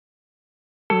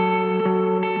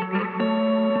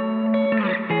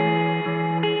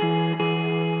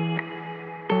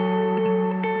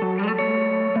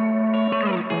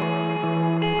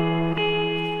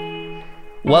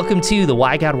Welcome to the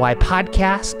Why God Why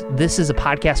podcast. This is a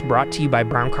podcast brought to you by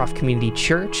Browncroft Community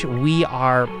Church. We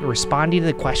are responding to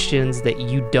the questions that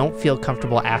you don't feel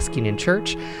comfortable asking in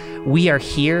church. We are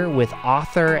here with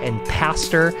author and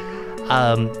pastor.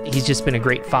 He's just been a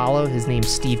great follow. His name's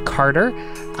Steve Carter.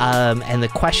 And the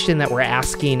question that we're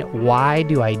asking, why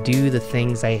do I do the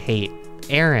things I hate?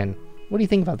 Aaron, what do you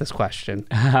think about this question?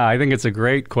 I think it's a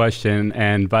great question.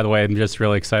 And by the way, I'm just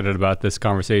really excited about this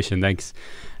conversation. Thanks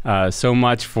so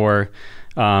much for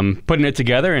putting it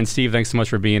together. And Steve, thanks so much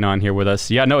for being on here with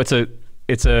us. Yeah, no,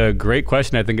 it's a great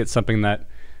question. I think it's something that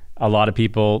a lot of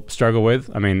people struggle with.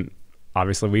 I mean,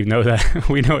 obviously we know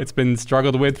it's been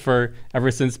struggled with for ever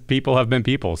since people have been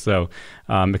people. So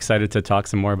I'm excited to talk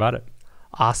some more about it.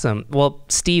 Awesome. Well,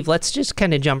 Steve, let's just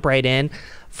kind of jump right in.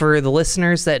 For the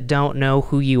listeners that don't know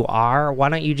who you are, why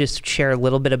don't you just share a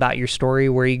little bit about your story,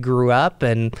 where you grew up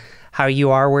and how you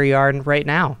are where you are right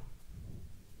now?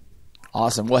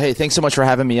 Awesome. Well, hey, thanks so much for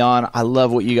having me on. I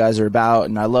love what you guys are about,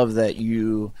 and I love that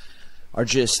you are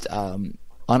just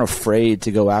unafraid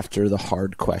to go after the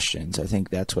hard questions. I think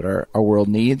that's what our world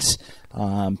needs,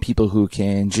 people who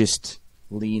can just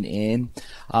lean in.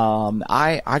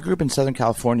 I grew up in Southern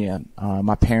California.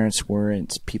 My parents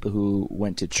weren't people who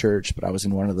went to church, but I was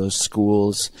in one of those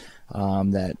schools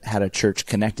that had a church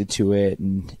connected to it.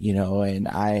 And,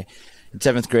 in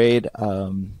seventh grade,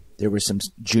 there were some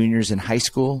juniors in high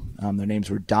school. Their names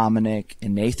were Dominic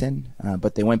and Nathan,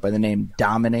 but they went by the name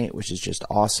Dominate, which is just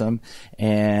awesome.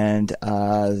 And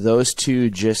those two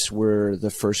just were the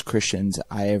first Christians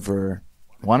I ever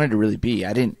wanted to really be.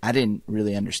 I didn't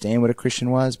really understand what a Christian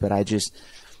was, but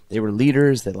they were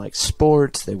leaders. They liked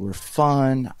sports. They were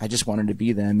fun. I just wanted to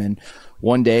be them. And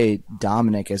one day,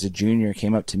 Dominic, as a junior,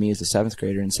 came up to me as a seventh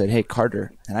grader and said, "Hey,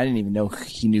 Carter," and I didn't even know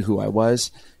he knew who I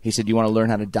was. He said, "You want to learn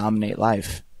how to dominate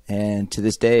life?" And to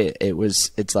this day,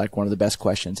 it's like one of the best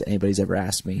questions anybody's ever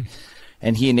asked me.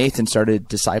 And he and Nathan started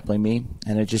discipling me,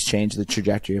 and it just changed the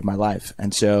trajectory of my life.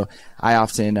 And so I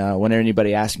often, whenever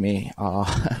anybody asks me,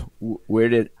 how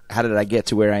did I get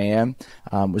to where I am,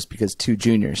 was because two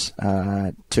juniors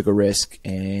took a risk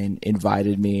and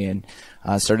invited me and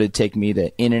started to take me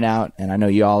to In-N-Out. And I know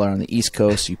you all are on the East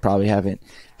Coast, so you probably haven't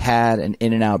had an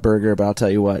In-N-Out burger, but I'll tell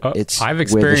you what, it's I've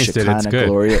experienced where the It's good.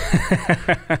 glory.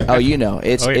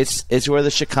 It's where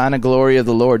the Shekinah glory of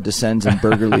the Lord descends in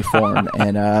burgerly form,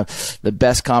 and the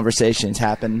best conversations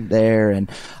happen there. And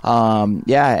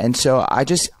and so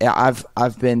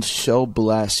I've been so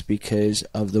blessed because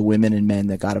of the women and men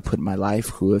that God have put in my life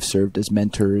who have served as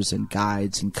mentors and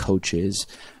guides and coaches.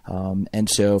 And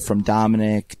so from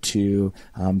Dominic to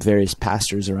various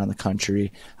pastors around the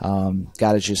country, God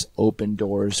has just opened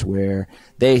doors where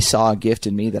they saw a gift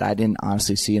in me that I didn't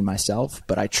honestly see in myself,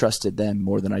 but I trusted them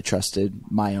more than I trusted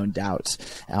my own doubts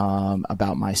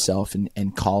about myself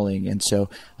and calling. And so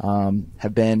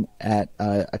have been at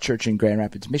a church in Grand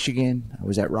Rapids, Michigan. I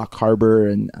was at Rock Harbor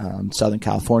in Southern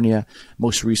California.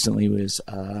 Most recently was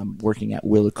working at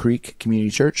Willow Creek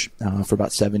Community Church for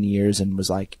about 7 years, and was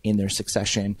like in their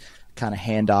succession kind of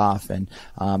handoff, and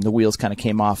the wheels kind of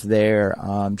came off there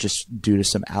just due to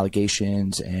some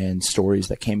allegations and stories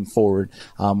that came forward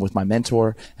with my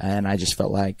mentor, and I just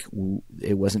felt like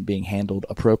it wasn't being handled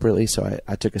appropriately, so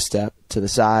I took a step to the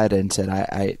side and said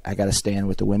I got to stand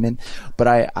with the women. But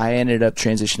I ended up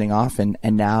transitioning off, and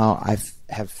now I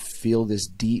feel this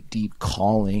deep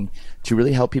calling to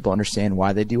really help people understand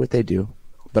why they do what they do,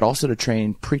 but also to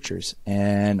train preachers.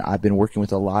 And I've been working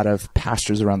with a lot of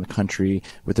pastors around the country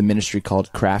with a ministry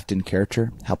called Craft and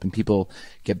Character, helping people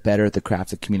get better at the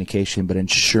craft of communication, but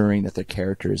ensuring that their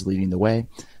character is leading the way.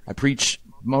 I preach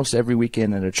most every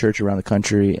weekend at a church around the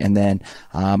country. And then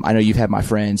I know you've had my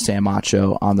friend Sam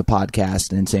Acho on the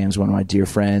podcast, and Sam's one of my dear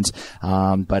friends.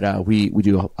 But we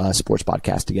do a sports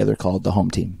podcast together called The Home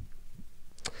Team.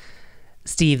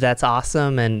 Steve, that's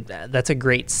awesome. And that's a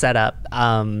great setup.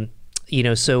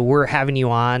 So we're having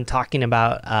you on talking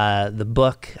about the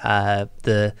book,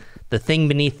 the Thing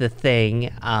Beneath the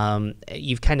Thing.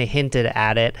 You've kind of hinted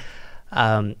at it.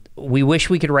 We wish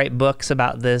we could write books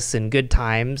about this in good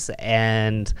times,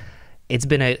 and it's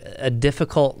been a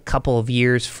difficult couple of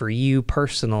years for you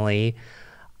personally.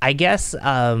 I guess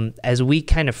as we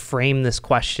kind of frame this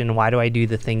question, why do I do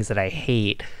the things that I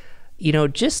hate?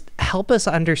 Just help us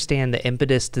understand the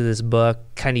impetus to this book,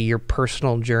 kind of your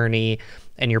personal journey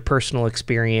and your personal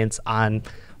experience on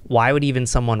why would even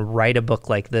someone write a book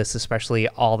like this, especially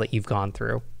all that you've gone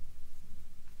through?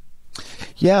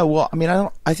 Yeah, well,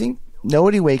 I think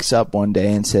nobody wakes up one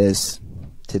day and says,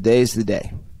 today's the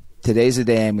day. Today's the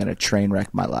day I'm going to train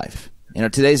wreck my life.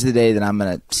 Today's the day that I'm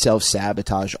going to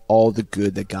self-sabotage all the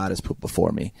good that God has put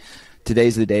before me.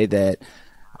 Today's the day that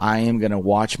I am going to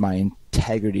watch my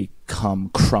integrity come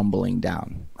crumbling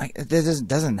down. Like, this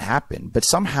doesn't happen. But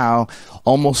somehow,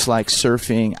 almost like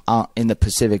surfing out in the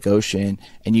Pacific Ocean,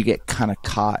 and you get kind of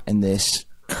caught in this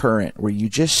current where you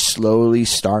just slowly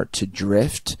start to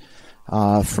drift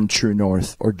from true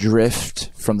north, or drift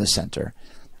from the center.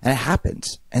 And it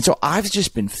happens. And so I've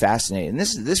just been fascinated. And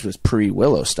this was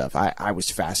pre-Willow stuff. I was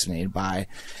fascinated by,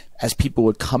 as people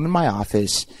would come in my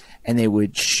office and they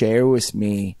would share with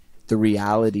me the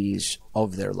realities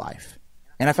of their life.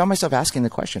 And I found myself asking the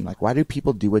question, like, why do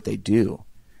people do what they do?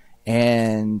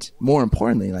 And more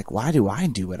importantly, like, why do I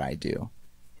do what I do?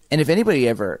 And if anybody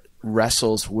ever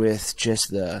wrestles with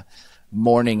just the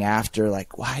morning after,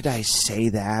 like, why did I say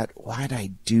that? Why did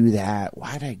I do that?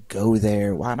 Why did I go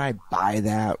there? Why did I buy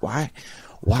that?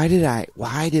 Why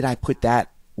did I put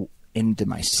that into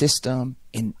my system?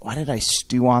 And why did I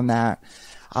stew on that?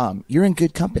 You're in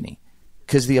good company,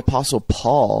 because the Apostle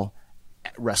Paul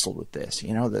wrestled with this.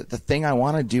 You know, the thing I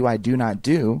want to do, I do not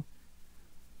do.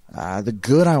 The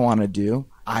good I want to do,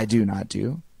 I do not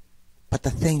do. But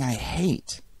the thing I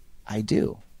hate, I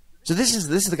do. So this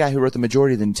is the guy who wrote the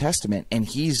majority of the New Testament, and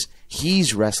he's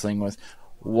wrestling with,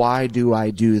 why do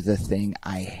I do the thing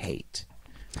I hate?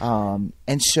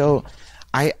 And so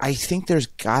I think there's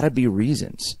got to be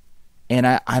reasons. And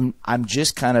I'm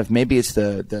just kind of, maybe it's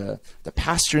the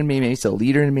pastor in me, maybe it's the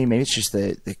leader in me, maybe it's just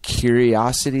the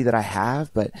curiosity that I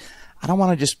have, but I don't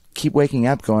want to just keep waking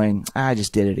up going, I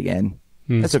just did it again.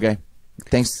 That's okay.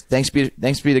 Thanks be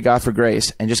to God for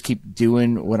grace, and just keep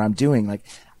doing what I'm doing. Like,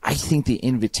 I think the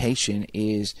invitation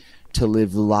is to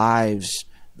live lives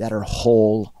that are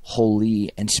whole,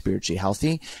 holy, and spiritually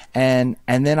healthy. And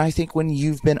then I think when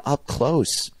you've been up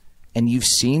close and you've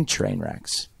seen train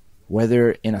wrecks,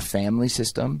 whether in a family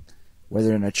system,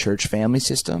 whether in a church family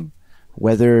system,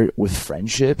 whether with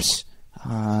friendships,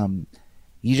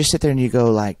 you just sit there and you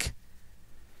go like,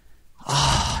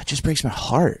 it just breaks my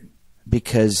heart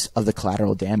because of the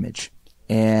collateral damage.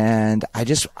 And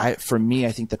for me,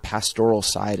 I think the pastoral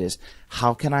side is,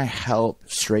 how can I help,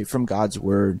 straight from God's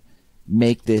word,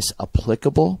 make this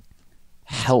applicable,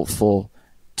 helpful,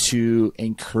 to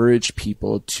encourage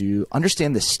people to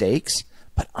understand the stakes,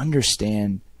 but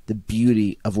understand the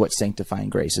beauty of what sanctifying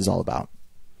grace is all about.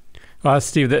 Well,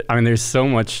 Steve, there's so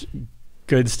much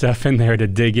good stuff in there to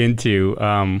dig into.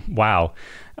 Wow.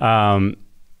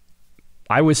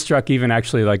 I was struck even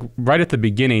actually, like, right at the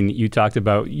beginning, you talked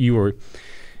about you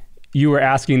were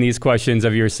asking these questions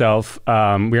of yourself.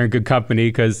 We're in good company,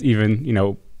 because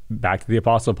even, back to the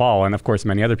Apostle Paul, and of course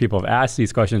many other people have asked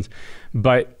these questions.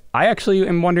 But I actually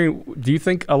am wondering, do you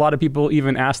think a lot of people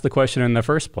even ask the question in the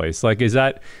first place? Like, is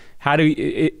that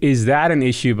an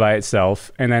issue by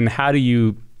itself? And then how do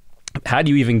you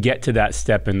even get to that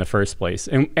step in the first place?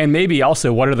 And maybe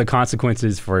also, what are the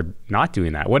consequences for not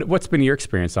doing that? What's been your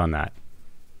experience on that?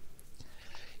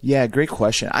 Yeah, great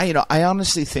question. I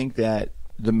honestly think that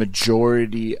the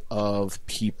majority of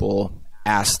people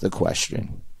ask the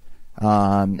question.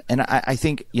 And I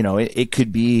think, it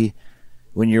could be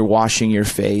when you're washing your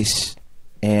face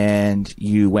and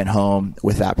you went home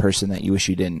with that person that you wish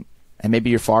you didn't. And maybe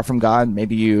you're far from God.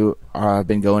 Maybe you have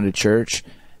been going to church,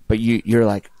 but you're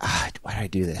like, why did I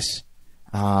do this?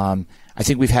 I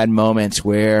think we've had moments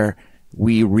where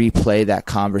we replay that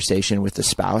conversation with the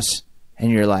spouse,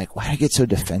 and you're like, why did I get so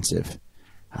defensive?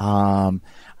 And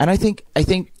I think,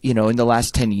 in the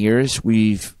last 10 years,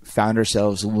 we've found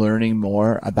ourselves learning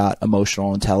more about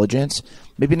emotional intelligence,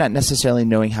 maybe not necessarily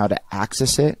knowing how to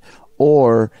access it,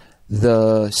 or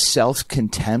the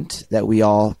self-contempt that we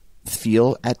all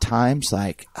feel at times,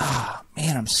 like,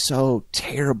 man, I'm so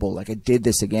terrible. Like, I did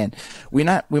this again. We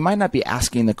might not be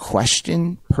asking the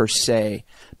question per se,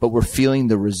 but we're feeling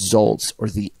the results, or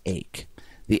the ache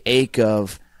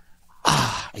of,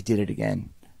 I did it again.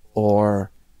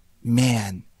 Or,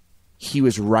 man, he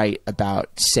was right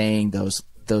about saying those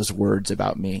words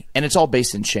about me. And it's all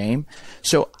based in shame.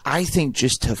 So I think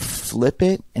just to flip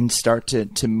it and start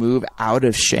to move out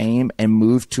of shame and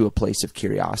move to a place of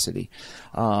curiosity,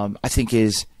 I think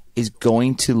is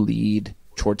going to lead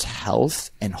towards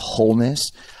health and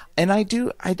wholeness. And I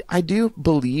do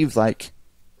believe, like,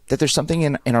 that there's something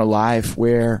in our life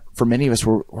where, for many of us,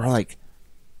 we're like,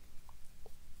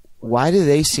 why do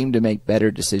they seem to make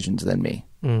better decisions than me?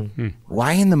 Mm-hmm.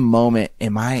 Why in the moment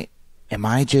am I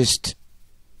just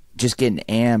getting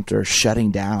amped or shutting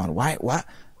down?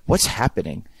 What's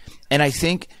happening? And I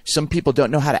think some people don't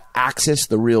know how to access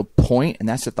the real point, and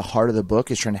that's at the heart of the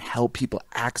book, is trying to help people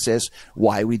access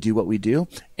why we do what we do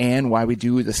and why we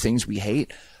do the things we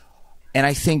hate. And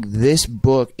I think this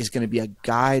book is going to be a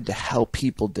guide to help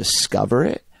people discover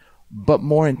it, but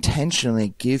more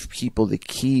intentionally give people the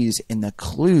keys and the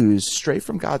clues straight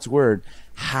from God's word,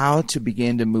 how to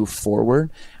begin to move forward.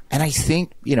 And I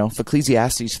think, if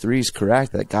Ecclesiastes 3 is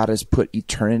correct, that God has put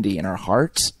eternity in our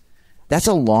hearts, that's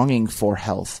a longing for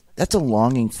health. That's a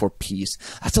longing for peace.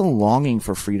 That's a longing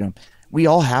for freedom. We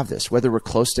all have this, whether we're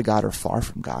close to God or far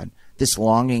from God. This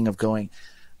longing of going,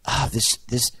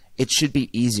 it should be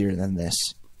easier than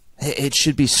this. It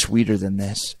should be sweeter than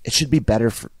this. It should be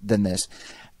better than this.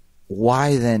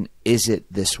 Why then is it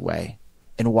this way?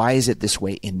 And why is it this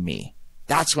way in me?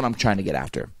 That's what I'm trying to get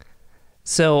after.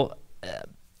 So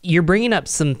you're bringing up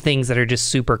some things that are just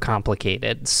super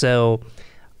complicated. So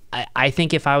I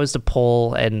think if I was to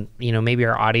poll, and maybe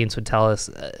our audience would tell us,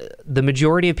 the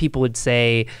majority of people would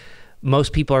say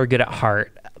most people are good at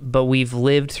heart, but we've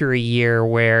lived through a year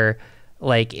where,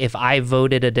 like, if I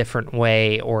voted a different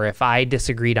way or if I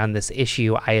disagreed on this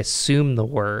issue, I assume the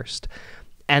worst.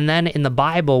 And then in the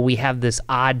Bible, we have this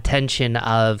odd tension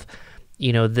of,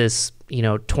 this,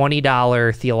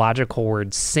 $20 theological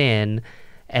word sin,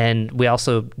 and we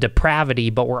also depravity,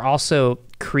 but we're also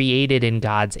created in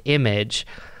God's image.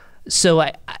 So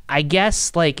I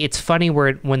guess, like, it's funny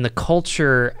when the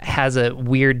culture has a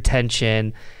weird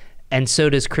tension, and so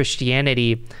does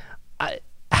Christianity.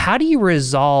 How do you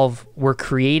resolve we're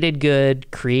created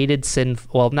good, created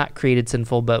sinful? Well, not created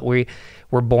sinful, but we're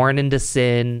born into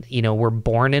sin. We're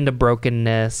born into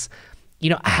brokenness.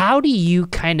 How do you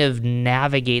kind of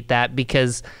navigate that?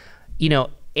 Because,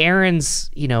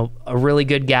 Aaron's, a really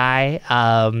good guy.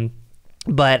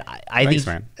 But I Thanks,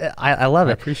 think man. I love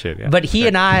it. I appreciate it. Yeah. But he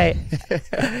and I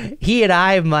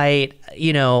might,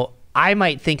 I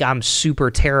might think I'm super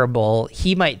terrible.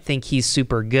 He might think he's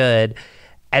super good.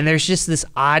 And there's just this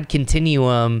odd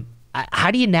continuum.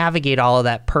 How do you navigate all of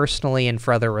that personally and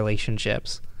for other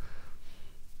relationships?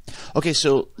 Okay,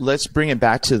 so let's bring it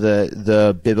back to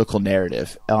the biblical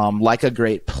narrative. Like a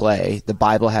great play, the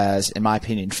Bible has, in my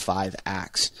opinion, 5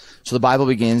 acts. So the Bible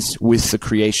begins with the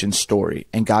creation story,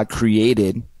 and God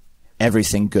created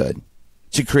everything good.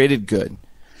 So he created good.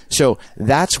 So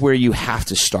that's where you have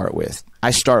to start with.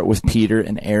 I start with Peter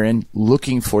and Aaron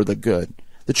looking for the good.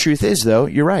 The truth is, though,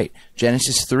 you're right.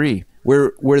 Genesis 3,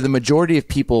 where the majority of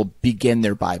people begin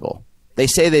their Bible. They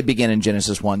say they begin in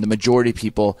Genesis 1. The majority of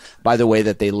people, by the way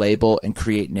that they label and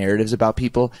create narratives about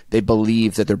people, they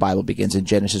believe that their Bible begins in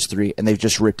Genesis 3, and they've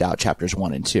just ripped out chapters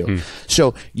 1 and 2.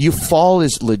 So fall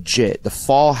is legit. The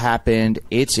fall happened.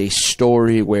 It's a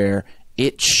story where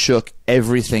it shook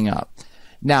everything up.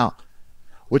 Now,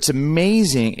 what's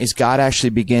amazing is God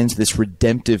actually begins this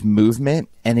redemptive movement,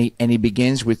 and he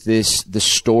begins with the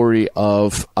story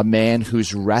of a man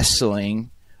who's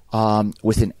wrestling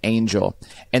with an angel.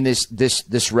 And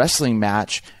this wrestling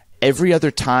match, every other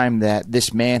time that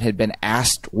this man had been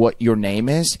asked what your name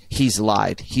is, he's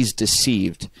lied. He's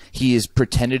deceived. He has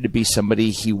pretended to be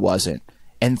somebody he wasn't.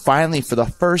 And finally, for the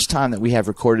first time that we have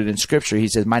recorded in Scripture, he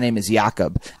says, my name is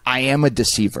Jacob. I am a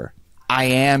deceiver. I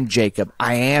am Jacob.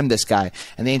 I am this guy.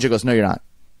 And the angel goes, no, you're not.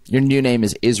 Your new name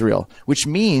is Israel, which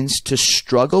means to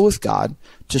struggle with God,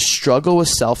 to struggle with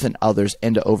self and others,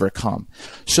 and to overcome.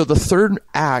 So the third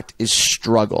act is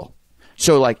struggle.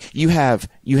 So like you have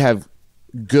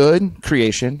good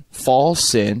creation, fall,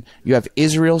 sin, you have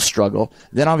Israel, struggle,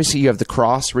 then obviously you have the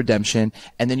cross, redemption,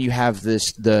 and then you have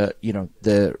the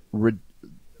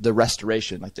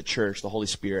restoration, like the church, the Holy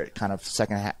Spirit, kind of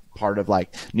second part of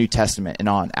like New Testament and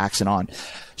on, Acts and on.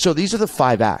 So these are the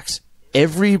 5 acts.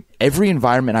 Every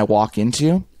environment I walk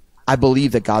into, I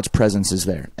believe that God's presence is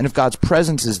there. And if God's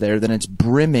presence is there, then it's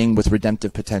brimming with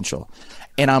redemptive potential.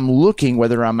 And I'm looking,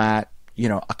 whether I'm at,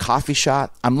 a coffee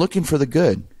shop, I'm looking for the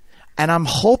good. And I'm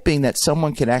hoping that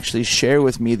someone can actually share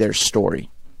with me their story.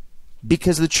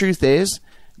 Because the truth is,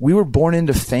 we were born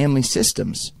into family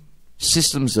systems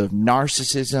of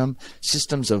narcissism,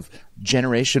 systems of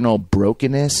generational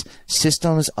brokenness,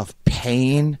 systems of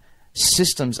pain,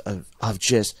 systems of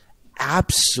just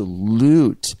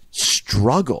absolute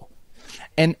struggle.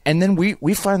 And then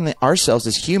we find ourselves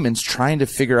as humans trying to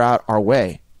figure out our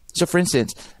way. So for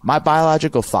instance, my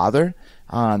biological father,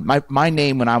 my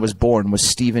name when I was born was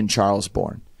Stephen Charles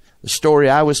Bourne. The story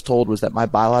I was told was that my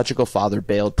biological father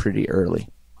bailed pretty early.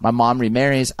 My mom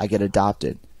remarries, I get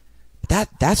adopted.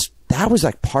 That was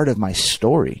like part of my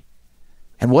story.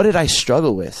 And what did I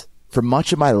struggle with for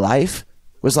much of my life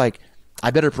was like, I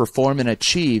better perform and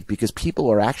achieve because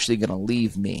people are actually going to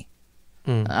leave me.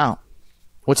 Now,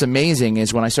 what's amazing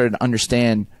is when I started to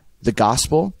understand the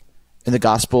gospel, and the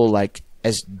gospel, like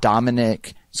as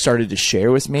Dominic started to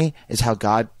share with me, is how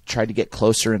God tried to get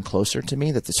closer and closer to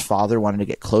me, that this father wanted to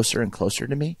get closer and closer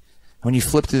to me. When you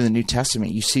flip through the New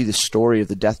Testament, you see the story of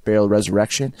the death, burial,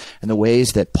 resurrection, and the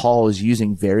ways that Paul is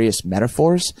using various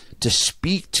metaphors to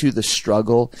speak to the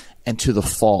struggle and to the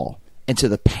fall and to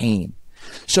the pain.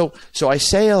 So I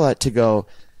say all that to go,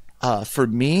 for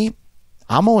me,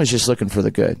 I'm always just looking for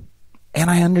the good. And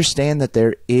I understand that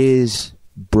there is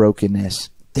brokenness.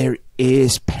 There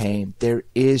is pain. There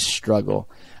is struggle.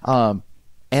 And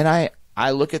I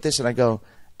look at this and I go,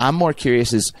 I'm more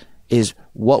curious is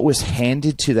what was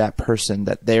handed to that person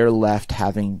that they're left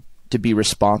having to be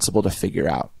responsible to figure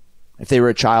out. If they were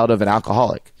a child of an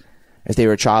alcoholic, if they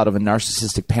were a child of a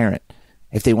narcissistic parent,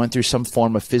 if they went through some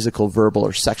form of physical, verbal,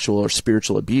 or sexual or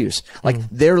spiritual abuse, like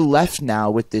they're left now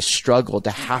with this struggle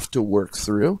to have to work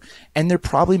through, and they're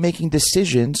probably making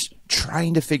decisions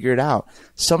trying to figure it out.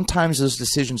 Sometimes those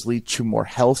decisions lead to more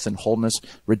health and wholeness,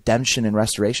 redemption and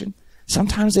restoration.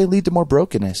 Sometimes they lead to more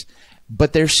brokenness,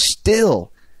 but they're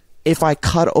still, if I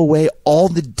cut away all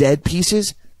the dead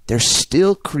pieces, they're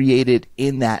still created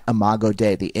in that imago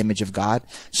Dei, the image of God.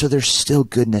 So there's still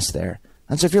goodness there.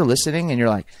 And so if you're listening and you're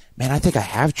like, man, I think I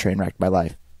have train wrecked my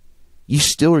life, you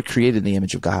still were created in the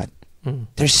image of God.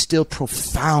 There's still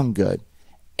profound good.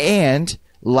 And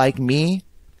like me,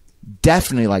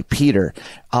 definitely like Peter,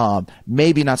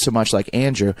 maybe not so much like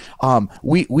Andrew.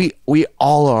 We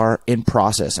all are in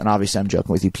process, and obviously I'm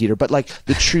joking with you, Peter. But like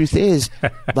the truth is,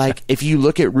 like if you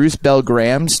look at Ruth Bell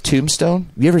Graham's tombstone,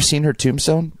 have you ever seen her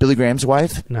tombstone? Billy Graham's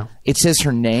wife. No. It says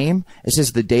her name. It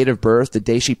says the date of birth, the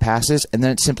day she passes, and then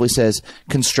it simply says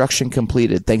construction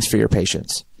completed. Thanks for your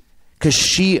patience, because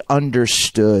she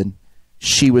understood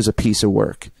she was a piece of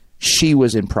work. She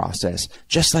was in process,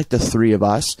 just like the three of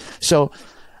us. So.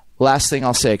 Last thing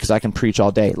I'll say, because I can preach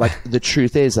all day. Like the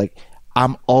truth is, like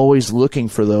I'm always looking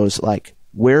for those. Like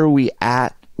where are we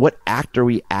at? What act are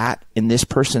we at in this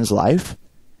person's life?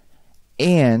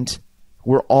 And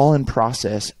we're all in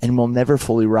process, and we'll never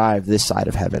fully arrive this side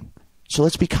of heaven. So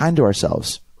let's be kind to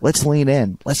ourselves. Let's lean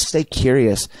in. Let's stay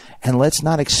curious, and let's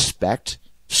not expect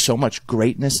so much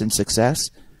greatness and success.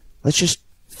 Let's just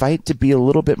fight to be a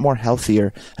little bit more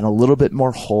healthier and a little bit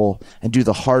more whole, and do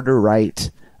the harder right.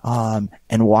 And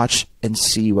watch and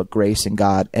see what grace and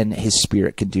God and His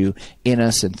Spirit can do in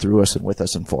us and through us and with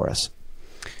us and for us.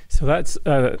 So that's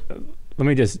let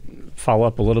me just follow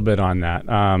up a little bit on that.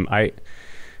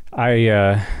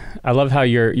 I love how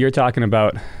you're talking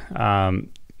about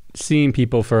seeing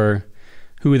people for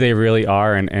who they really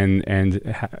are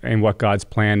and what God's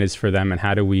plan is for them, and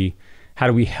how do we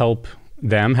help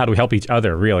them? How do we help each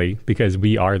other, really, because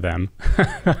we are them,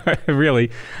 really.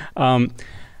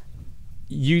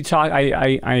 You talk.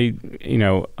 I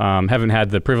haven't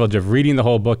had the privilege of reading the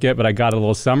whole book yet, but I got a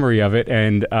little summary of it,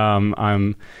 and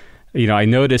I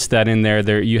noticed that in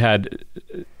there you had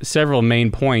several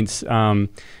main points. One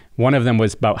of them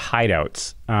was about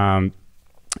hideouts,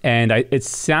 and it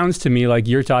sounds to me like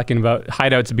you're talking about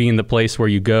hideouts being the place where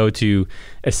you go to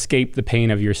escape the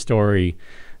pain of your story.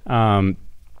 Can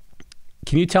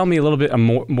you tell me a little bit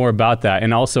more about that?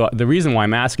 And also, the reason why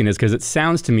I'm asking is because it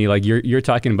sounds to me like you're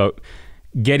talking about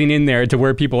getting in there to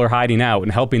where people are hiding out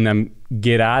and helping them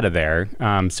get out of there,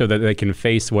 so that they can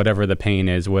face whatever the pain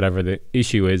is, whatever the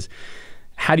issue is.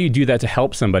 How do you do that to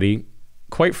help somebody?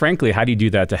 Quite frankly, how do you do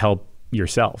that to help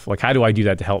yourself? Like, how do I do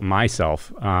that to help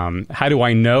myself? How do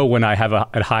I know when I have a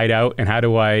hideout, and how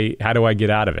do I get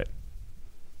out of it?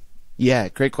 Yeah,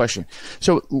 great question.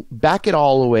 So back it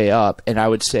all the way up, and I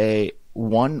would say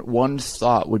one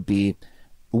thought would be,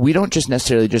 we don't just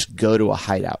necessarily just go to a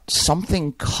hideout.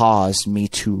 Something caused me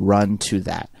to run to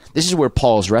that. This is where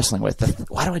Paul's wrestling with.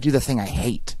 Why do I do the thing I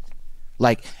hate?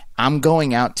 Like, I'm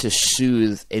going out to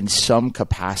soothe in some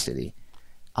capacity.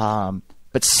 But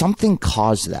something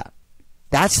caused that.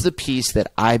 That's the piece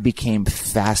that I became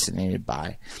fascinated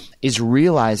by, is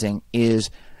realizing is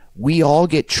we all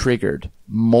get triggered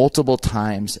multiple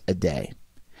times a day.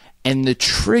 And the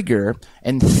trigger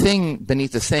and thing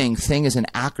beneath the thing is an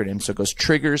acronym. So it goes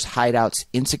triggers, hideouts,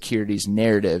 insecurities,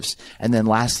 narratives, and then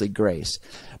lastly, grace.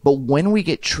 But when we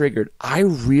get triggered, I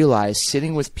realized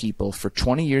sitting with people for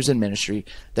 20 years in ministry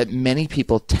that many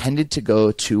people tended to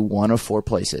go to one of four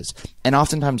places, and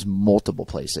oftentimes multiple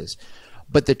places.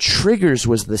 But the triggers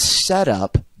was the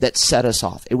setup that set us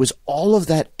off. It was all of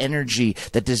that energy,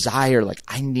 that desire, like,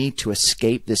 I need to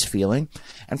escape this feeling.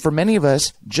 And for many of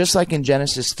us, just like in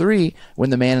Genesis 3,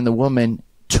 when the man and the woman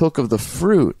took of the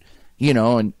fruit,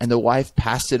 and the wife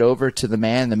passed it over to the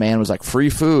man was like, free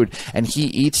food, and he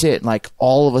eats it, and like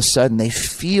all of a sudden they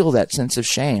feel that sense of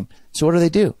shame. So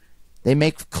what do? They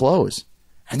make clothes.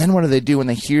 And then what do when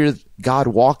they hear God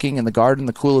walking in the garden in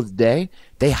the cool of the day?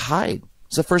 They hide.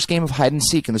 It's the first game of hide and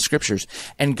seek in the scriptures,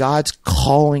 and God's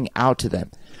calling out to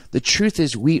them. the truth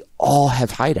is we all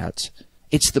have hideouts.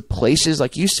 It's the places,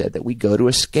 like you said, that we go to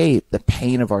escape the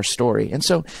pain of our story. And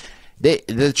so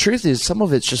the truth is some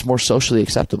of it's just more socially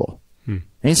acceptable. And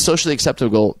it's socially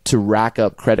acceptable to rack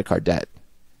up credit card debt,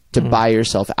 to buy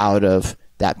yourself out of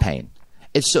that pain.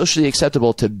 It's socially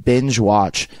acceptable to binge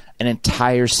watch an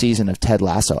entire season of Ted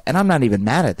Lasso. And I'm not even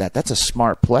mad at that. That's a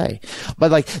smart play. But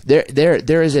like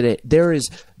there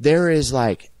is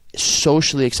like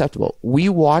socially acceptable. We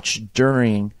watched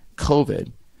during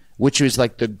COVID, which was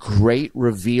like the great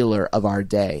revealer of our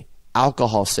day,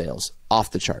 alcohol sales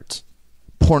off the charts,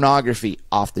 pornography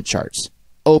off the charts,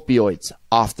 opioids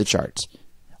off the charts.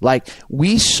 Like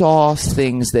we saw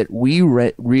things that we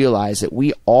realized that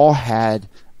we all had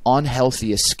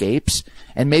unhealthy escapes,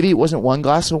 and maybe it wasn't one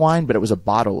glass of wine, but it was a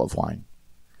bottle of wine,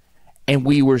 and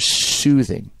we were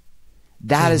soothing.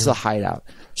 That is the hideout.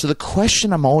 So the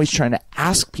question I'm always trying to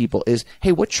ask people is,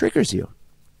 hey, what triggers you?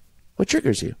 What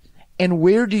triggers you? And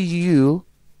where do you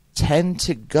tend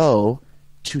to go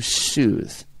to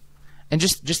soothe? And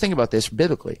just think about this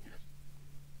biblically.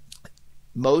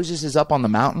 Moses is up on the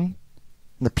mountain,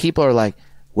 and the people are like,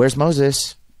 where's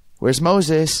Moses? Where's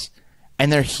Moses?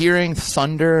 And they're hearing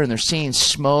thunder and they're seeing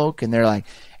smoke, and they're like,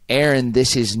 Aaron,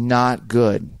 this is not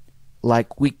good.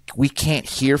 Like we can't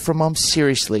hear from him.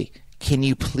 Seriously, can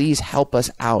you please help us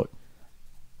out?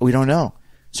 We don't know.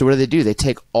 So what do? They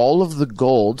take all of the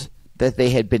gold that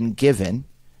they had been given,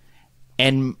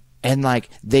 and like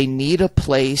they need a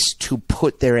place to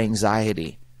put their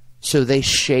anxiety. So they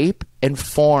shape and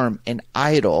form an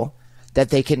idol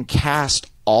that they can cast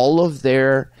all of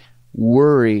their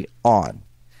worry on.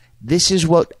 This is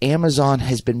what Amazon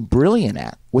has been brilliant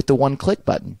at with the one-click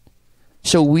button.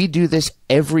 So we do this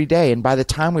every day, and by the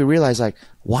time we realize, like,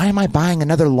 why am I buying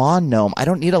another lawn gnome? I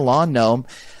don't need a lawn gnome.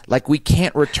 Like, we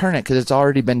can't return it because it's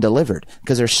already been delivered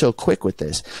because they're so quick with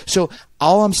this. So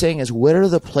all I'm saying is, what are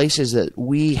the places that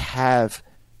we have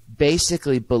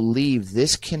basically believed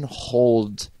this can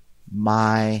hold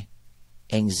my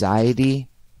anxiety,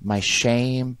 my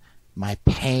shame, my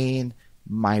pain,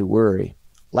 my worry?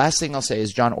 Last thing I'll say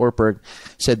is John Ortberg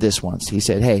said this once. He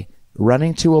said, hey,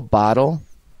 running to a bottle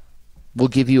will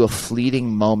give you a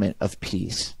fleeting moment of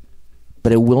peace,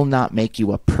 but it will not make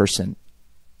you a person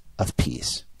of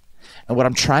peace. And what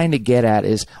I'm trying to get at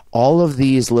is all of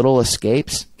these little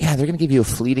escapes, yeah, they're going to give you a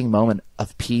fleeting moment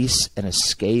of peace and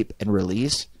escape and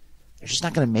release. They're just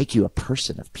not going to make you a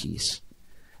person of peace.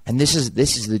 And this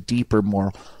is the deeper,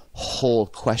 more whole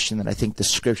question that I think the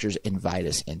scriptures invite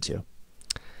us into.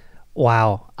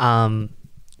 Wow.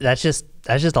 That's just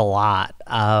a lot.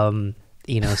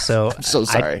 So I'm so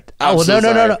sorry.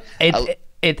 No.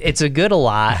 It's a good a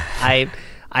lot.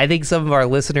 I think some of our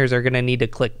listeners are going to need to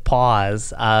click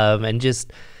pause, and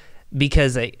just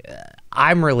because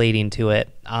I'm relating to it.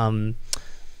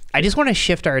 I just want to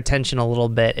shift our attention a little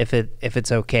bit if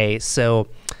it's okay. So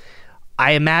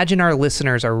I imagine our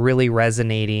listeners are really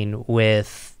resonating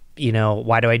with,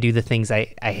 why do I do the things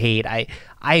I hate?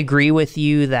 I agree with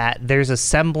you that there's a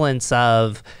semblance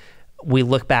of, we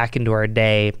look back into our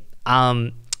day.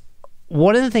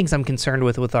 One of the things I'm concerned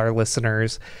with our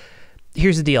listeners,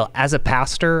 here's the deal. As a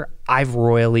pastor, I've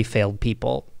royally failed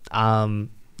people.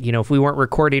 If we weren't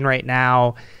recording right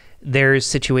now, there's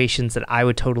situations that I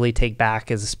would totally take back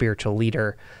as a spiritual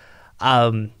leader.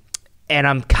 And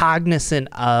I'm cognizant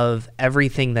of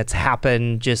everything that's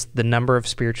happened, just the number of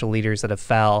spiritual leaders that have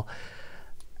fell.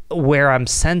 Where I'm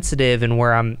sensitive and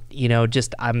where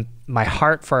my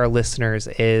heart for our listeners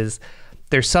is,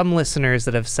 there's some listeners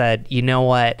that have said, you know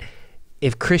what,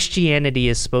 if Christianity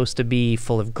is supposed to be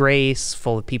full of grace,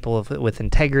 full of people with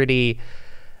integrity,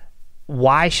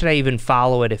 why should I even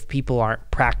follow it if people aren't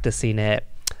practicing it?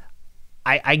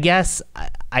 I guess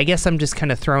I'm just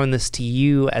kind of throwing this to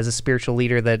you as a spiritual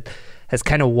leader that has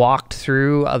kind of walked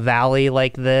through a valley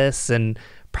like this and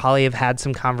probably have had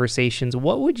some conversations.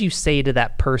 What would you say to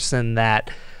that person that,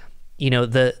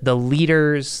 the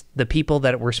leaders, the people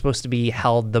that were supposed to be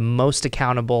held the most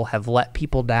accountable have let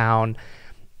people down?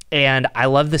 And I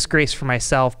love this grace for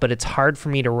myself, but it's hard for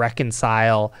me to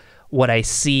reconcile what I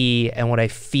see and what I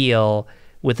feel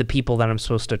with the people that I'm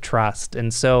supposed to trust.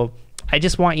 And so I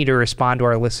just want you to respond to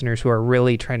our listeners who are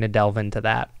really trying to delve into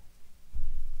that.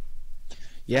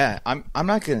 Yeah, I'm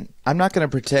not gonna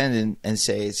pretend and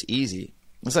say it's easy.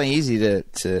 It's not easy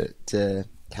to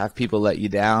have people let you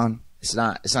down. It's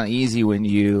not easy when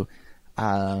you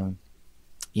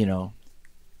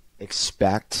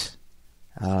expect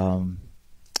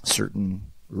certain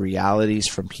realities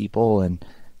from people and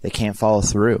they can't follow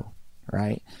through,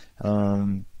 right?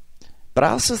 But I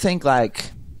also think,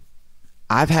 like,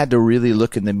 I've had to really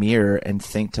look in the mirror and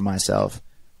think to myself,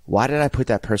 why did I put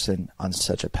that person on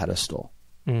such a pedestal?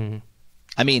 Mm.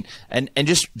 I mean, and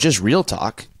just real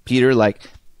talk, Peter, like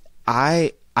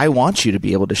I want you to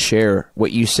be able to share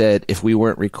what you said. If we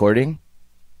weren't recording,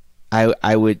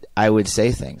 I would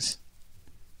say things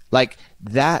like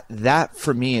that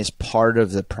for me is part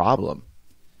of the problem,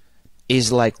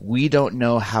 is like, we don't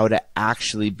know how to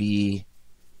actually be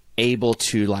able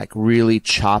to like really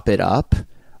chop it up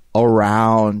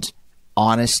around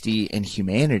honesty and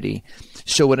humanity.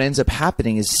 So what ends up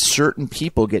happening is certain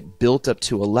people get built up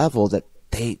to a level that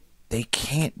they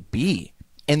can't be.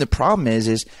 And the problem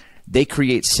is they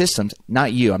create systems,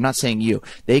 not you. I'm not saying you.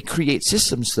 They create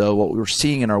systems, though, what we're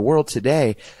seeing in our world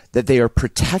today, that they are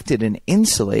protected and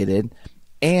insulated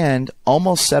and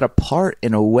almost set apart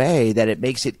in a way that it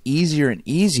makes it easier and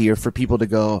easier for people to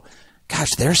go,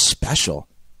 gosh, they're special.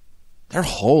 They're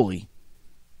holy.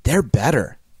 They're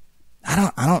better.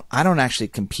 I don't actually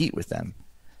compete with them.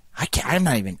 I'm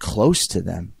not even close to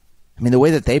them. I mean, the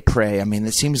way that they pray, I mean,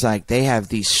 it seems like they have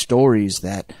these stories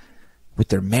that with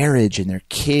their marriage and their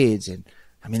kids, and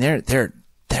I mean, they're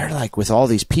like with all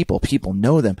these people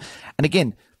know them. And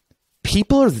again,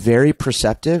 people are very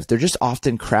perceptive. They're just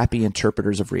often crappy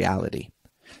interpreters of reality.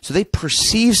 So they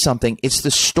perceive something. It's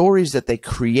the stories that they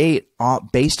create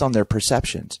based on their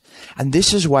perceptions. And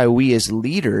this is why we as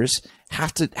leaders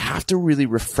have to really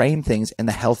reframe things in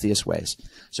the healthiest ways.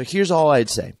 So here's all I'd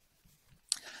say.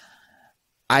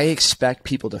 I expect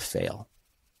people to fail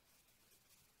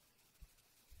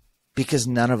because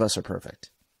none of us are perfect.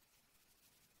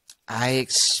 I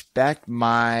expect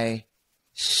myself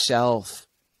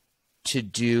to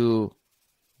do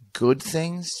good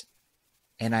things,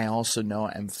 and I also know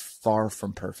I'm far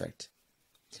from perfect.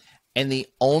 And the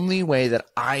only way that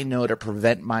I know to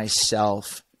prevent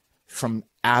myself from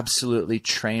absolutely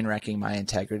train wrecking my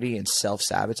integrity and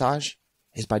self-sabotage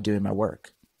is by doing my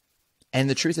work. And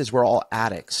the truth is, we're all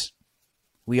addicts.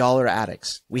 We all are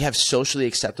addicts. We have socially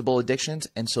acceptable addictions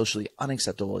and socially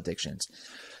unacceptable addictions.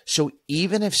 So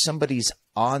even if somebody's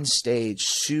on stage,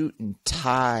 suit and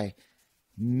tie,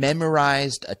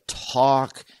 memorized a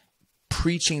talk,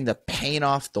 preaching the paint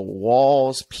off the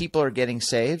walls, people are getting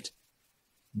saved,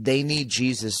 they need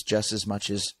Jesus just as much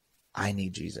as I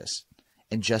need Jesus,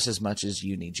 and just as much as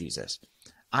you need Jesus.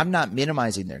 I'm not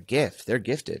minimizing their gift. They're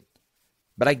gifted.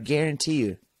 But I guarantee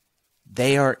you,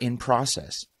 they are in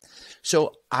process.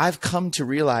 So I've come to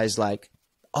realize, like,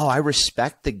 oh, I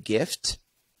respect the gift,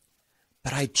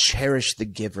 but I cherish the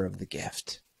giver of the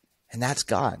gift, and that's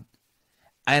God.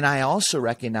 And I also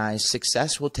recognize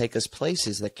success will take us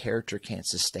places that character can't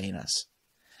sustain us.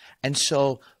 And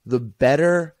so the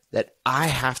better that I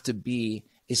have to be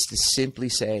is to simply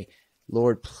say,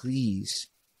 Lord, please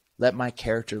let my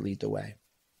character lead the way.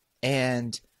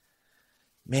 And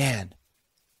man,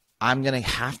 I'm going to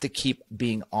have to keep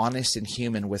being honest and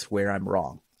human with where I'm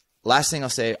wrong. Last thing I'll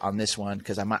say on this one,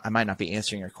 because I might not be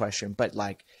answering your question, but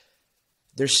like,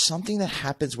 there's something that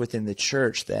happens within the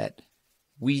church that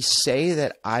we say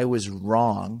that I was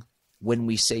wrong when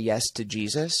we say yes to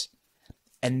Jesus.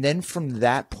 And then from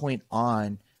that point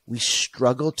on, we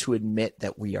struggle to admit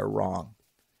that we are wrong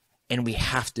and we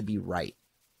have to be right.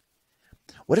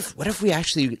 What if we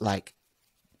actually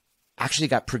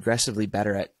got progressively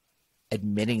better at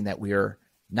admitting that we are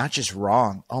not just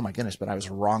wrong, oh my goodness, but I was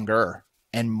wronger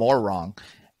and more wrong.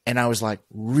 And I was like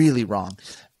really wrong.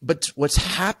 But what's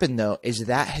happened though is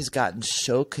that has gotten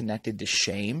so connected to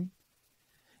shame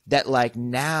that like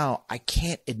now I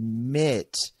can't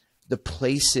admit the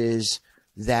places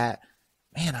that,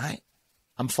 man,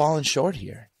 I'm falling short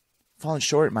here. I'm falling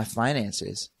short in my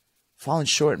finances, falling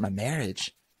short in my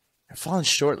marriage. I'm falling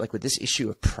short like with this issue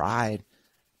of pride.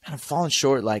 Man, I'm falling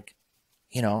short like,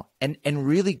 you know, and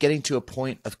really getting to a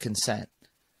point of consent.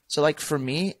 So like for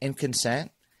me in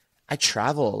consent, I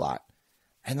travel a lot.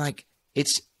 And like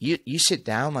it's you sit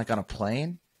down like on a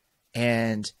plane,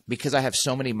 and because I have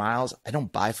so many miles, I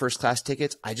don't buy first class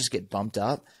tickets. I just get bumped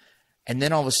up. And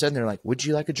then all of a sudden they're like, would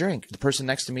you like a drink? The person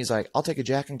next to me is like, I'll take a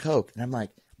Jack and Coke. And I'm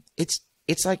like, it's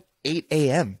like 8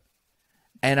 a.m.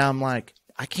 And I'm like,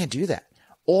 I can't do that.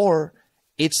 Or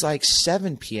it's like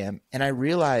 7 p.m. and I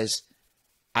realize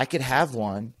I could have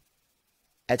one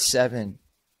at 7,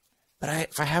 but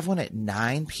if I have one at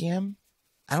 9 p.m.,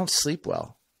 I don't sleep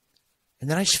well. And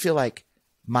then I just feel like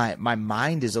my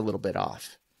mind is a little bit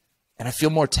off and I feel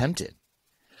more tempted.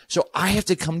 So I have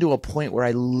to come to a point where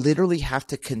I literally have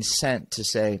to consent to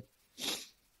say,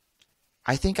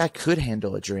 I think I could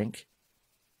handle a drink,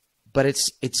 but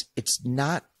it's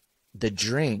not the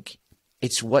drink.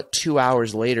 It's what 2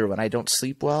 hours later when I don't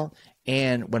sleep well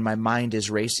and when my mind is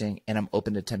racing and I'm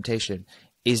open to temptation.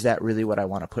 is that really what I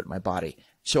want to put in my body?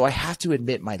 So I have to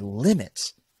admit my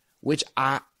limits, which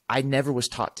I never was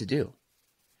taught to do.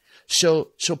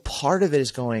 So part of it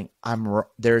is going,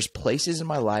 there's places in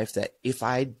my life that if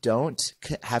I don't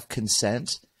have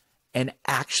consent and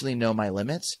actually know my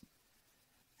limits,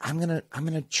 I'm going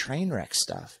to train wreck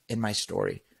stuff in my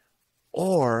story.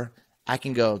 Or I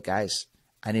can go, guys,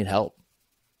 I need help.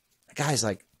 Guys,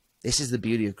 like, this is the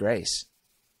beauty of grace.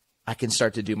 I can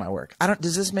start to do my work.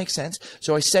 Does this make sense?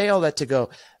 So I say all that to go,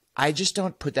 I just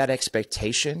don't put that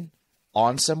expectation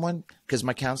on someone, because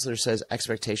my counselor says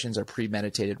expectations are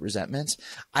premeditated resentments.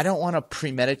 I don't want to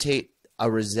premeditate a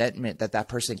resentment that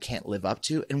person can't live up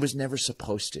to and was never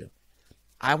supposed to.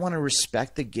 I want to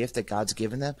respect the gift that God's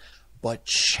given them, but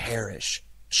cherish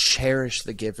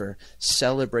the giver,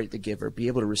 celebrate the giver, be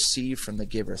able to receive from the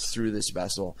giver through this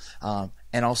vessel,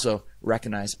 and also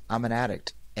recognize I'm an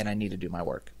addict and I need to do my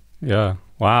work. Yeah.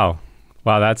 Wow.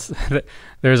 That's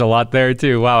there's a lot there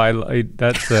too. Wow. I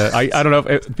don't know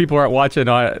if people aren't watching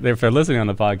if they're listening on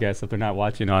the podcast, if they're not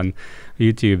watching on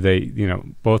YouTube, they,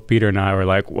 both Peter and I were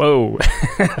like, whoa,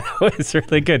 that was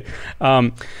really good.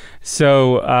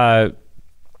 So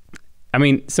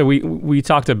we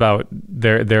talked about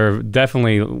there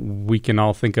definitely, we can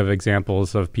all think of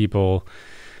examples of people,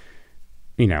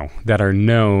 that are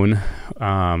known,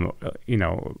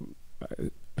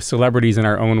 celebrities in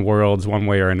our own worlds one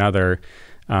way or another,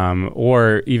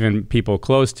 or even people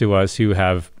close to us who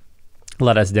have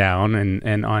let us down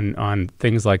and on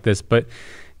things like this. But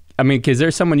I mean, is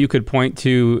there someone you could point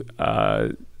to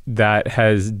that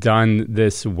has done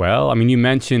this well? I mean, you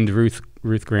mentioned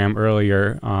Ruth Graham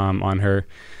earlier, on her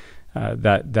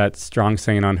that strong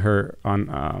saying on her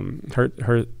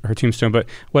tombstone. But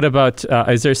what about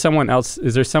is there someone else?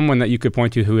 Is there someone that you could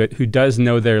point to who does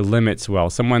know their limits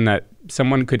well?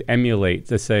 Someone could emulate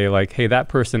to say, like, hey, that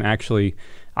person actually,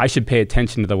 I should pay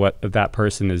attention to what that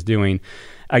person is doing.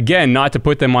 Again, not to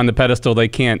put them on the pedestal they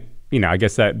can't. I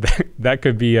guess that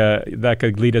could be that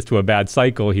could lead us to a bad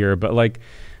cycle here. But like,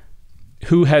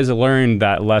 who has learned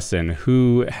that lesson?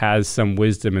 Who has some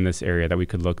wisdom in this area that we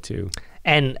could look to?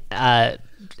 And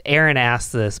Aaron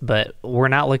asked this, but we're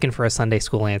not looking for a Sunday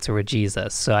school answer with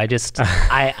Jesus. So I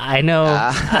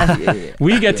know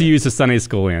we get to use the Sunday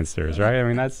school answers, right? I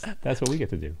mean, that's what we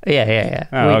get to do. Yeah.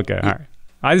 Oh, okay. All right.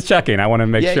 I was checking. I want to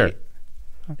make sure.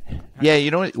 Yeah.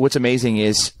 You know what's amazing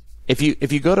is if you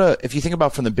think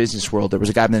about from the business world, there was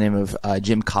a guy by the name of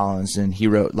Jim Collins, and he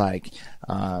wrote like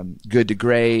Good to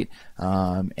Great,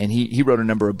 and he wrote a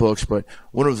number of books. But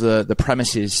one of the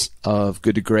premises of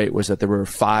Good to Great was that there were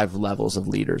 5 levels of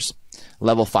leaders.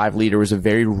 Level 5 leader was a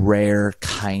very rare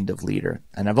kind of leader,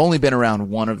 and I've only been around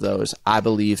one of those. I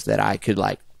believe that I could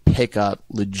like pick up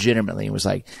legitimately and was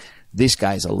like, this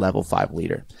guy's a level 5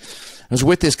 leader. I was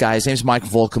with this guy. His name's Mike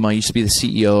Volkema. He used to be the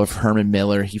CEO of Herman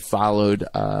Miller. He followed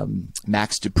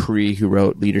Max Dupree, who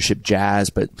wrote Leadership Jazz.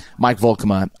 But Mike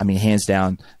Volkema, I mean, hands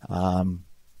down,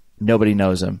 nobody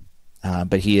knows him,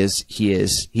 but he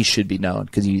should be known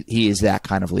because he is that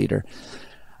kind of leader.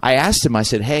 I asked him. I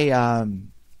said, "Hey, how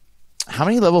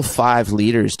many level 5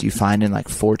 leaders do you find in like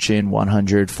Fortune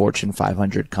 100, Fortune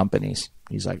 500 companies?"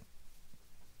 He's like,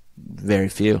 "Very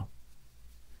few."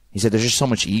 He said, "There's just so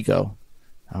much ego."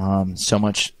 So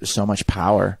much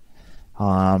power.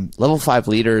 Level 5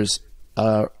 leaders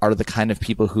are the kind of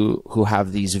people who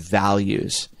have these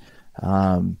values.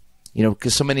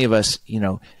 Because so many of us,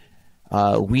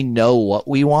 we know what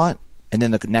we want, and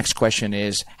then the next question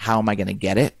is, how am I going to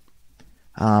get it?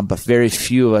 But very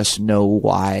few of us know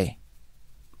why.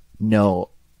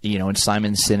 In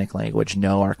Simon Sinek language,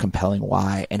 know our compelling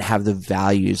why, and have the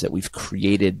values that we've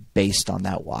created based on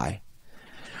that why.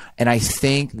 And I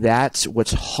think that's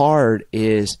what's hard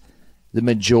is the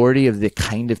majority of the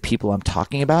kind of people I'm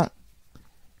talking about,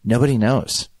 nobody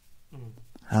knows.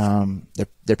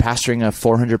 They're pastoring a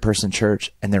 400-person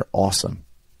church, and they're awesome,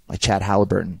 like Chad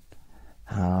Halliburton.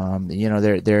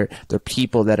 They're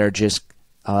people that are just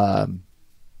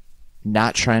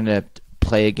not trying to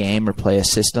play a game or play a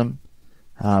system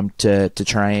to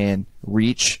try and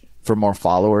reach for more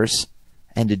followers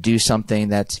and to do something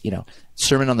that's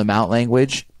Sermon on the Mount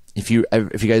language. If you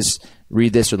guys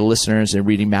read this, or the listeners are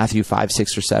reading Matthew 5,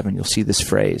 6, or 7, you'll see this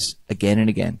phrase again and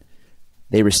again.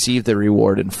 They receive the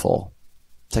reward in full.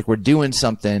 It's like we're doing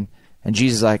something, and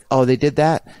Jesus is like, oh, they did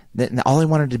that? Then all they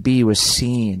wanted to be was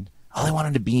seen. All they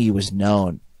wanted to be was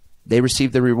known. They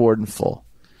received the reward in full.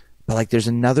 But like there's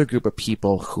another group of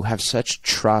people who have such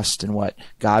trust in what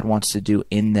God wants to do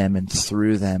in them and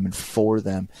through them and for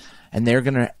them, and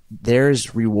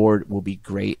theirs reward will be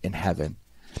great in heaven.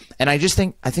 And I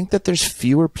think that there's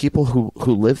fewer people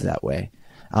who live that way.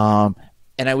 And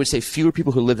and I would say fewer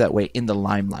people who live that way in the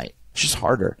limelight. It's just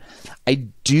harder. I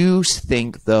do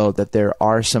think, though, that there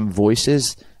are some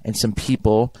voices and some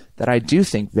people that I do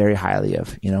think very highly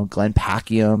of. Glenn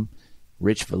Packiam,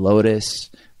 Rich Velotis.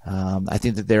 I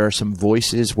think that there are some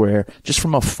voices where just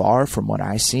from afar, from what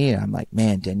I see, I'm like,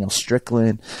 man, Daniel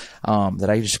Strickland, that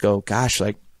I just go, gosh,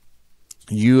 like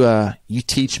you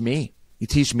teach me. You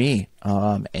teach me.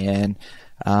 So I'm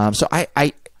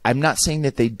not saying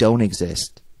that they don't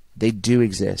exist. They do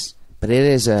exist, but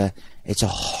it's a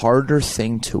harder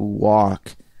thing to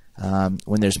walk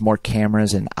when there's more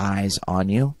cameras and eyes on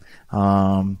you,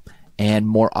 and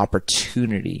more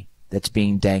opportunity that's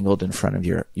being dangled in front of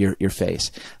your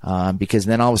face. Because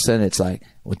then all of a sudden it's like,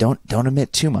 well, don't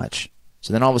admit too much.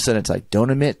 So then all of a sudden it's like, don't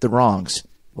admit the wrongs.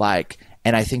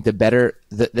 And I think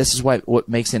this is what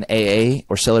makes an AA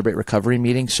or Celebrate Recovery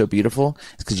meeting so beautiful,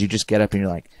 is because you just get up and you're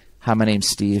like, hi, my name's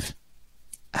Steve.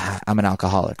 I'm an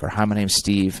alcoholic. Or hi, my name's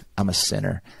Steve. I'm a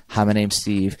sinner. Hi, my name's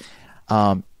Steve.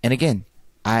 And again,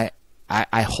 I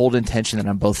hold intention that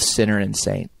I'm both sinner and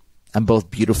saint. I'm both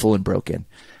beautiful and broken,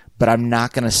 but I'm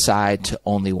not going to side to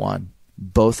only one.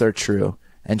 Both are true,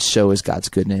 and so is God's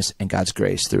goodness and God's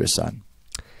grace through his son.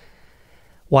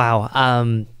 Wow.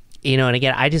 And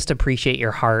again, I just appreciate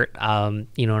your heart,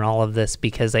 in all of this,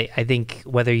 because I think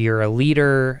whether you're a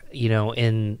leader,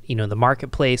 in, the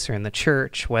marketplace or in the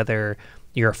church, whether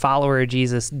you're a follower of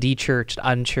Jesus, de-churched,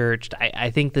 unchurched,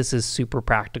 I think this is super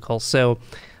practical. So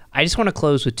I just want to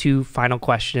close with two final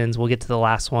questions. We'll get to the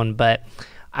last one, but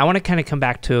I want to kind of come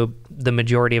back to the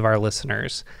majority of our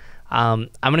listeners. I'm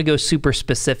going to go super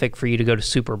specific for you to go to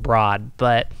super broad,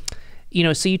 but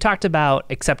so you talked about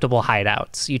acceptable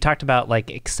hideouts. You talked about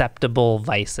acceptable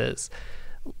vices.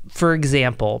 For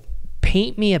example,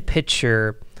 paint me a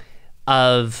picture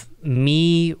of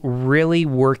me really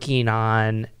working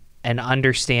on and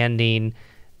understanding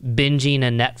binging a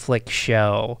Netflix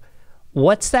show.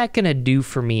 What's that going to do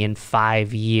for me in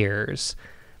 5 years?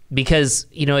 Because,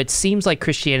 it seems like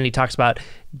Christianity talks about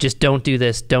just don't do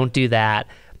this, don't do that.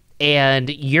 And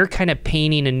you're kind of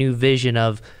painting a new vision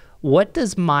of what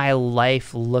does my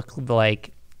life look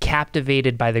like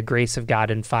captivated by the grace of God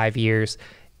in 5 years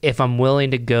if I'm willing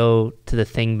to go to the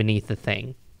thing beneath the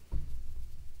thing?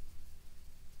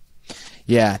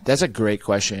 Yeah, that's a great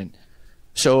question.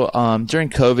 So during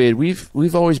COVID,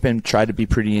 we've always been tried to be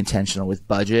pretty intentional with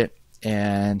budget,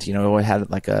 and we had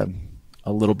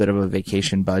a little bit of a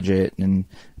vacation budget, and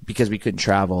because we couldn't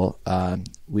travel,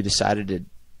 we decided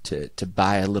to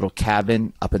buy a little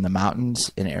cabin up in the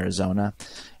mountains in Arizona,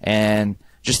 and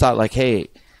just thought hey,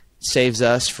 saves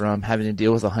us from having to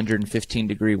deal with 115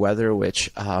 degree weather,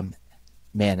 which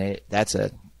that's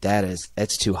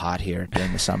too hot here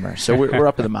during the summer. So we're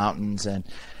up in the mountains, and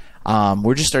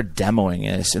we're just start demoing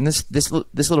this, and this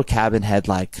little cabin had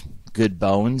good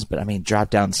bones, but drop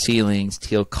down ceilings,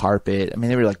 teal carpet.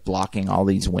 They were blocking all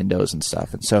these windows and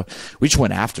stuff. And so we just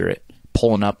went after it,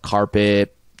 pulling up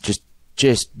carpet,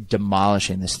 just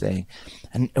demolishing this thing.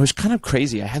 And it was kind of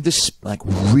crazy. I had this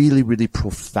really, really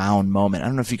profound moment. I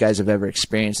don't know if you guys have ever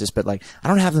experienced this, but I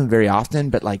don't have them very often,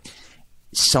 but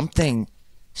something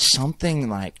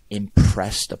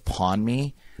impressed upon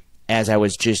me as I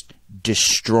was just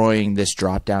destroying this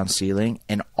drop down ceiling.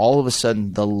 And all of a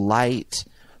sudden the light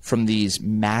from these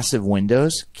massive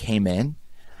windows came in,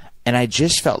 and I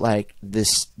just felt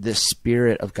this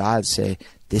Spirit of God say,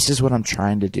 this is what I'm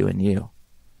trying to do in you,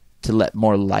 to let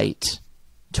more light,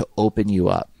 to open you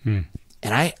up. And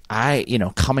I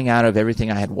coming out of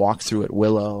everything I had walked through at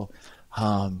Willow,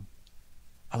 I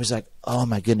was like, oh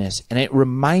my goodness. And it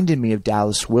reminded me of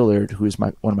Dallas Willard, who is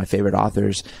one of my favorite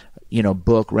authors,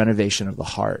 book Renovation of the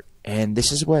Heart. And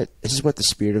this is what the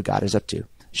Spirit of God is up to.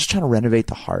 Just trying to renovate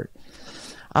the heart.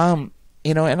 And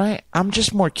I'm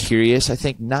just more curious, I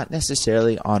think, not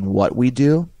necessarily on what we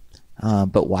do,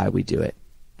 but why we do it.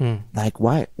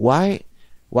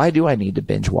 Why do I need to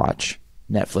binge watch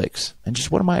Netflix? And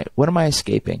just what am I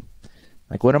escaping?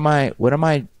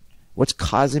 What's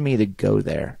causing me to go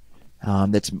there?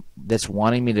 That's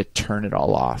wanting me to turn it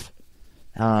all off.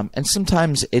 And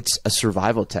sometimes it's a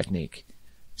survival technique.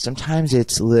 Sometimes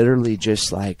it's literally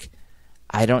just I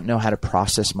don't know how to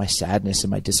process my sadness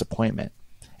and my disappointment.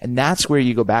 And that's where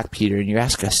you go back, Peter, and you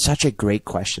ask us such a great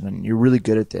question, and you're really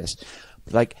good at this.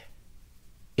 But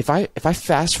if I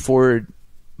fast forward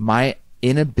my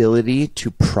inability to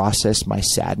process my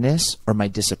sadness or my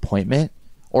disappointment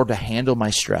or to handle my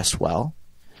stress well,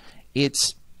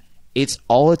 it's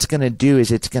all it's going to do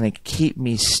is it's going to keep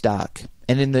me stuck.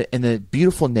 And in the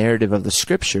beautiful narrative of the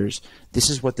scriptures,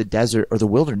 this is what the desert or the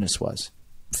wilderness was.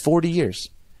 40 years.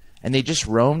 And they just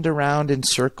roamed around in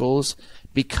circles,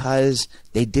 because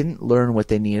they didn't learn what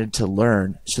they needed to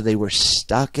learn. So they were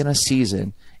stuck in a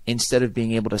season instead of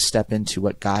being able to step into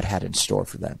what God had in store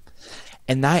for them.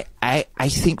 And I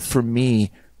think for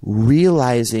me,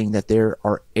 realizing that there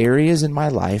are areas in my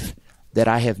life that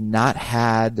I have not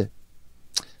had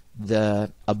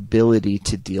the ability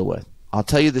to deal with. I'll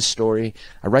tell you the story.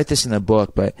 I write this in the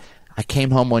book, but I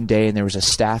came home one day and there was a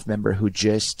staff member who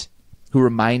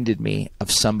reminded me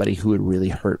of somebody who had really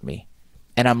hurt me.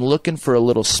 And I'm looking for a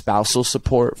little spousal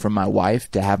support from my wife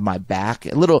to have my back,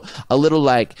 a little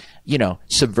like,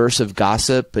 subversive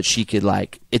gossip, but she could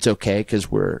it's okay because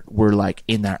we're like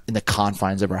in the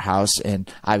confines of our house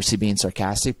and obviously being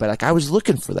sarcastic, but I was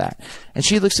looking for that. And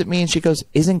she looks at me and she goes,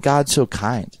 "Isn't God so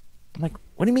kind?" I'm like,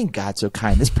 "What do you mean God's so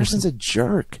kind? This person's a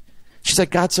jerk." She's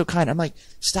like, "God's so kind." I'm like,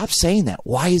 "Stop saying that.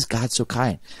 Why is God so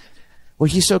kind?" Well,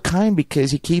 he's so kind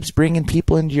because he keeps bringing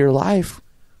people into your life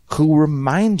who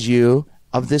remind you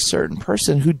of this certain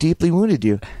person who deeply wounded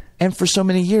you. And for so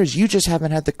many years, you just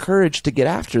haven't had the courage to get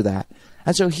after that.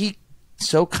 And so he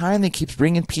so kindly keeps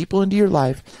bringing people into your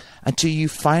life until you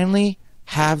finally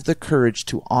have the courage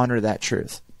to honor that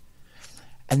truth.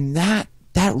 And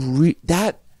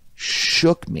that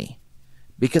shook me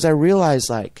because I realized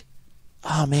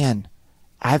oh man,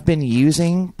 I've been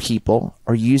using people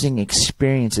or using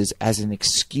experiences as an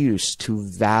excuse to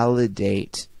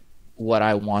validate what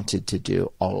I wanted to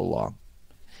do all along,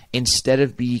 instead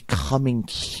of becoming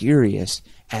curious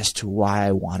as to why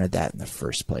I wanted that in the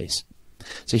first place.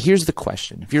 So here's the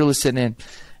question. If you're listening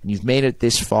and you've made it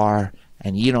this far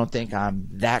and you don't think I'm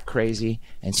that crazy,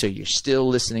 and so you're still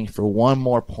listening for one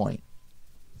more point,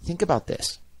 think about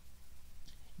this.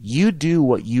 You do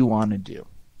what you want to do.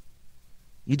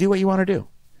 You do what you want to do.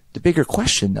 The bigger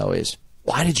question, though, is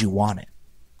why did you want it?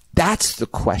 That's the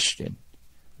question.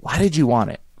 Why did you want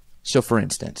it? So, for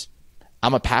instance,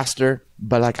 I'm a pastor,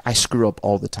 but I screw up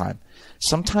all the time.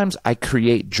 Sometimes I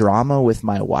create drama with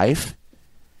my wife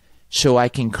so I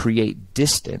can create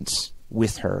distance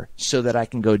with her so that I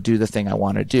can go do the thing I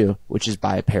want to do, which is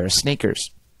buy a pair of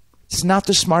sneakers. It's not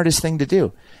the smartest thing to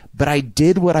do, but I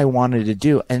did what I wanted to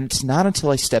do. And it's not until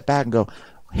I step back and go,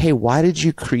 "Hey, why did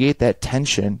you create that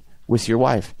tension with your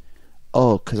wife?"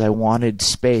 "Oh, because I wanted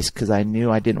space because I knew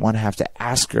I didn't want to have to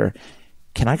ask her,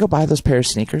 can I go buy those pair of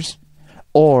sneakers?"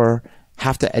 Or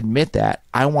have to admit that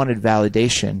I wanted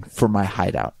validation for my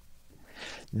hideout.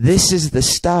 This is the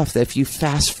stuff that if you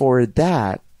fast forward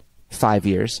that 5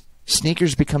 years,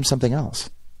 sneakers become something else.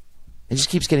 It just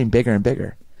keeps getting bigger and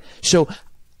bigger. So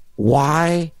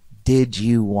why did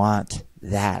you want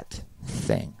that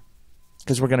thing?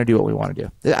 Because we're going to do what we want to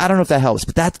do. I don't know if that helps,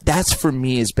 but that's for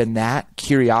me has been that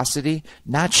curiosity,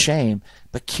 not shame,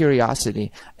 but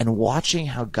curiosity, and watching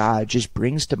how God just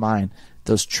brings to mind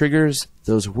those triggers,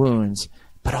 those wounds,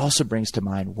 but also brings to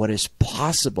mind what is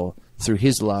possible through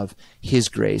his love, his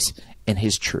grace, and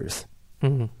his truth.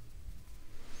 Mm-hmm.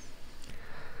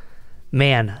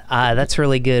 Man, that's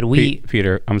really good.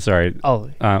 Peter, I'm sorry. Oh,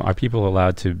 are people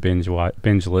allowed to binge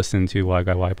listen to Why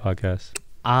God Why podcast?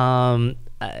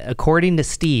 According to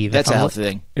Steve, that's a healthy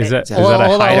thing. Is that a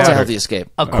hideout? It's a or- healthy escape.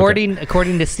 According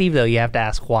to Steve, though, you have to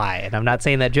ask why, and I'm not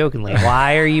saying that jokingly.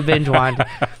 Why are you binge watching?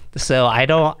 So I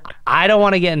don't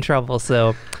want to get in trouble.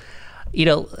 So,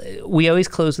 we always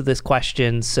close with this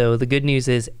question. So the good news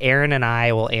is Aaron and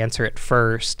I will answer it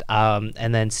first,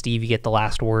 and then Steve, you get the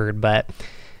last word. But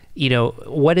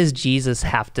what does Jesus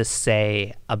have to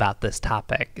say about this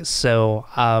topic? So,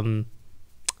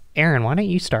 Aaron, why don't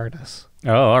you start us?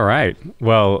 Oh, all right.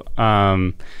 Well,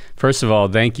 first of all,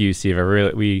 thank you, Steve.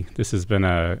 This has been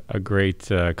a great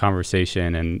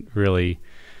conversation and really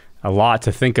a lot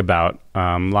to think about.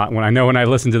 When I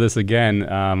listen to this again,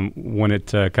 when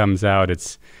it comes out,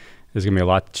 there's gonna be a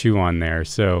lot to chew on there.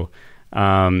 So,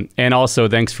 and also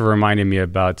thanks for reminding me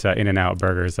about In-N-Out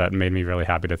burgers. That made me really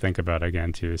happy to think about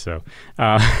again too. So,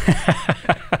 we'll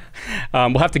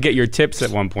have to get your tips at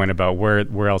one point about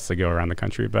where else to go around the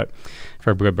country, but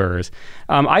for good burgers.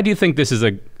 I do think this is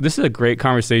a great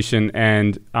conversation,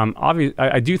 and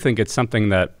I do think it's something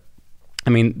that,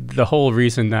 the whole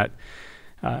reason that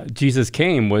Jesus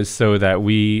came was so that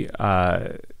we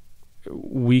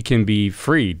can be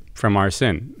freed from our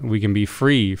sin. We can be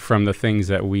free from the things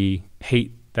that we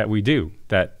hate that we do,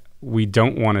 that we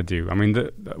don't want to do.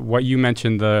 What you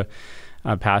mentioned, the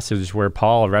passage where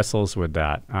Paul wrestles with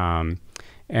that,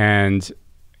 and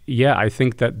yeah, I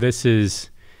think that this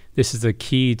is a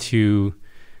key to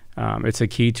it's a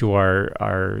key to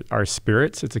our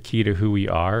spirits. It's a key to who we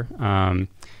are, and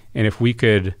if we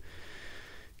could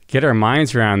get our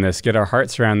minds around this, get our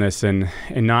hearts around this, and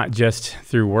not just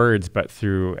through words, but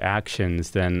through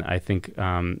actions, then I think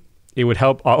it would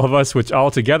help all of us, which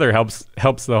all together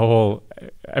helps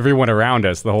everyone around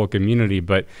us, the whole community.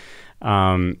 But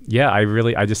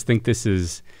I just think this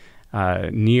is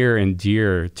near and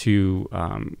dear to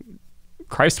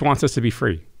Christ. Wants us to be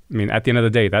free. I mean, at the end of the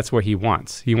day, that's what he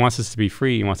wants. He wants us to be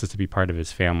free. He wants us to be part of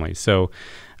his family. So,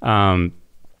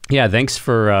 thanks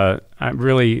for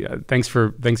thanks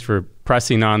for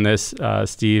pressing on this,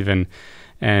 Steve, and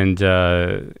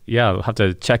we'll have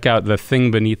to check out The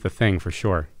Thing Beneath the Thing for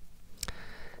sure.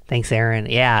 Thanks, Aaron.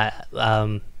 Yeah,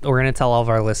 we're going to tell all of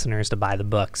our listeners to buy the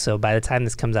book. So by the time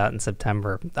this comes out in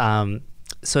September,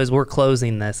 so as we're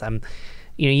closing this,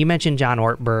 you mentioned John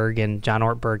Ortberg, and John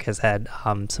Ortberg has had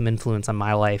some influence on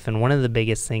my life. And one of the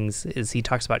biggest things is he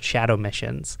talks about shadow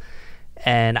missions.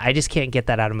 And I just can't get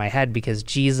that out of my head, because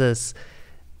Jesus,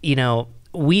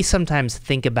 we sometimes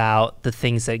think about the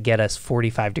things that get us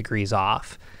 45 degrees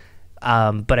off.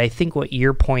 But I think what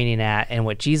you're pointing at and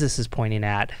what Jesus is pointing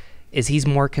at is he's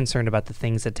more concerned about the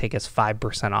things that take us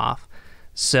 5% off.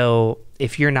 So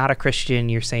if you're not a Christian,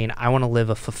 you're saying, I want to live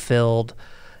a fulfilled,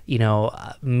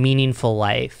 meaningful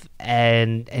life.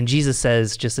 And Jesus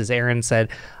says, just as Aaron said,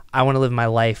 I want to live my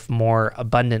life more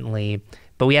abundantly.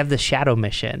 But we have the shadow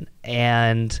mission,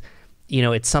 and,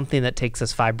 it's something that takes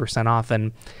us 5% off.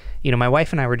 And, my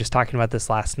wife and I were just talking about this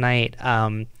last night.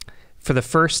 For the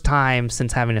first time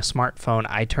since having a smartphone,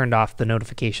 I turned off the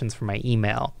notifications for my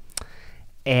email.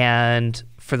 And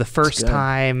for the first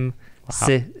time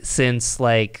since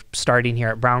starting here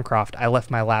at Browncroft, I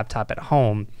left my laptop at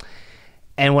home.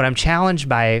 And what I'm challenged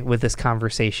by with this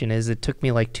conversation is it took me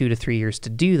 2 to 3 years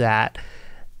to do that.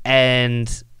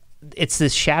 And it's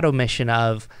this shadow mission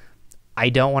of, I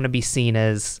don't want to be seen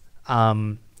as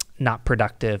not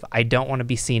productive. I don't want to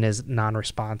be seen as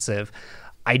non-responsive.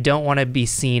 I don't want to be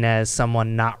seen as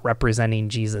someone not representing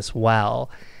Jesus well.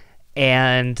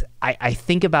 And I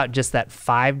think about just that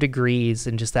 5 degrees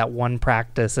and just that one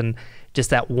practice and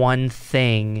just that one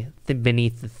thing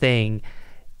beneath the thing.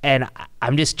 And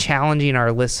I'm just challenging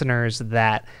our listeners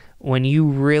that when you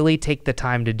really take the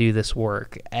time to do this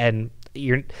work, and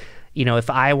if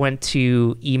I went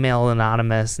to Email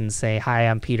Anonymous and say, hi,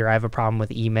 I'm Peter, I have a problem with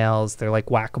emails, they're like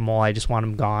whack-a-mole, I just want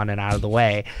them gone and out of the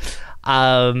way.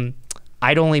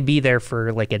 I'd only be there for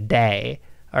a day,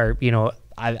 or,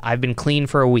 I've been clean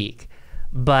for a week.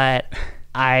 But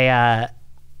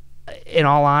in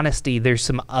all honesty, there's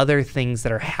some other things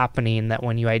that are happening that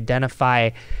when you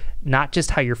identify not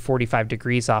just how you're 45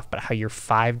 degrees off, but how you're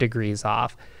 5 degrees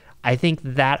off, I think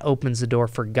that opens the door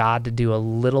for God to do a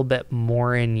little bit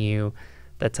more in you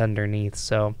that's underneath.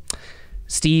 So,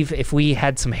 Steve, if we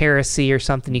had some heresy or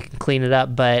something, you can clean it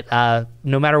up. But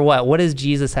no matter what does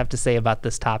Jesus have to say about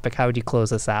this topic? How would you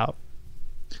close us out?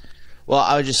 Well,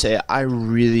 I would just say I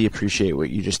really appreciate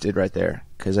what you just did right there,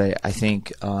 because I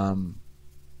think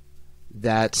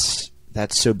that's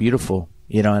so beautiful,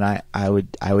 and I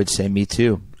would say me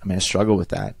too. I mean, I struggle with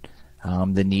that.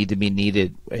 The need to be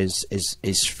needed is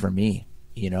for me,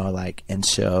 and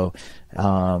so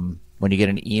when you get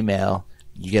an email,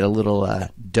 you get a little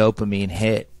dopamine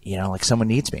hit, someone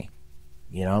needs me,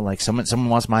 someone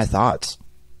wants my thoughts,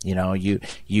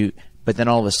 but then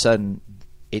all of a sudden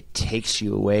it takes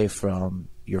you away from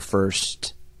your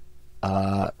first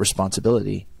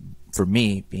responsibility, for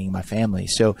me being my family.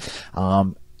 So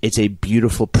it's a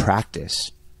beautiful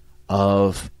practice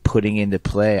of putting into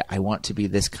play, I want to be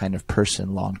this kind of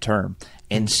person long term.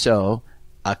 And so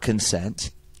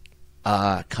consent,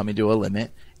 coming to a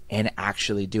limit, and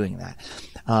actually doing that.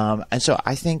 And so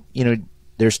I think,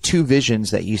 there's 2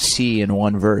 visions that you see in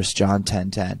one verse, John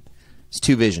 10:10. It's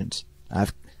 2 visions.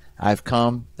 I've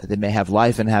come that they may have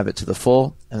life and have it to the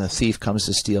full, and the thief comes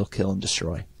to steal, kill, and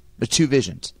destroy. There's 2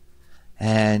 visions.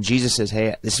 And Jesus says,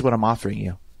 hey, this is what I'm offering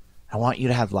you. I want you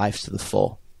to have life to the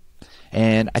full.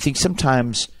 And I think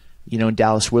sometimes, in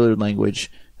Dallas Willard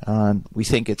language, we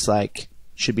think it's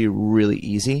should be really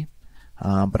easy.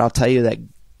 But I'll tell you that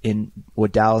in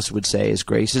what Dallas would say is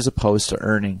grace is opposed to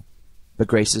earning, but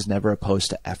grace is never opposed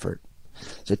to effort.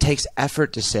 So it takes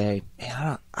effort to say,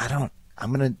 man,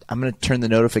 I'm gonna turn the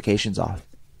notifications off.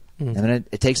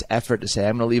 It takes effort to say,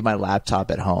 I'm gonna leave my laptop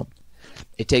at home.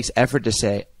 It takes effort to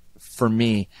say, for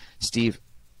me, Steve,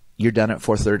 you're done at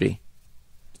 4:30,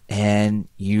 and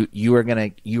you are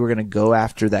gonna go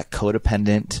after that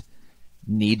codependent,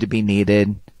 need to be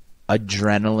needed,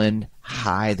 adrenaline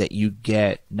high that you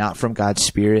get not from God's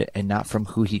Spirit and not from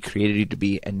who He created you to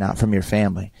be and not from your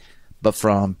family, but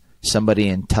from somebody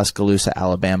in Tuscaloosa,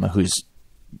 Alabama, who's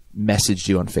messaged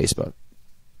you on Facebook.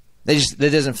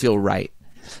 That doesn't feel right.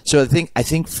 So I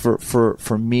think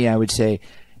for me, I would say,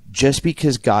 just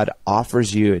because God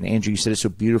offers you, and Andrew, you said it so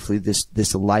beautifully,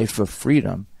 this life of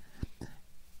freedom,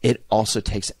 it also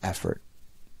takes effort.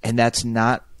 And that's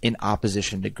not in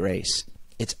opposition to grace.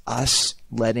 It's us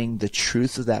letting the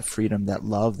truth of that freedom, that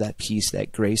love, that peace,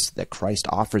 that grace that Christ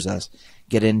offers us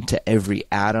get into every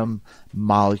atom,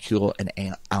 molecule, and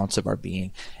ounce of our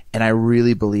being. And I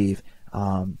really believe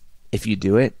if you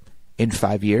do it, in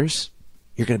 5 years,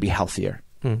 you're going to be healthier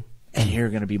and you're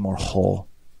going to be more whole.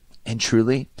 And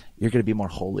truly, you're going to be more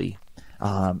holy.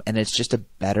 And it's just a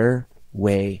better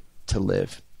way to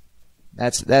live.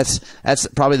 That's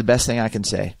probably the best thing I can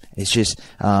say. It's just,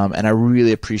 and I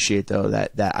really appreciate though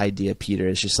that idea, Peter.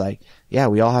 It's just like, yeah,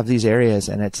 we all have these areas,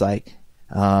 and it's like,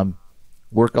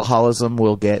 workaholism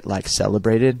will get like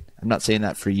celebrated. I'm not saying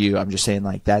that for you. I'm just saying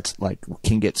like that's like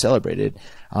can get celebrated,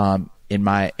 in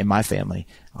my family.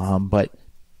 But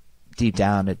deep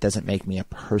down, it doesn't make me a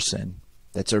person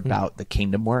that's about the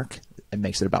kingdom work. It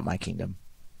makes it about my kingdom.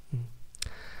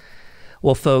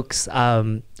 Well, folks,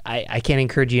 I can't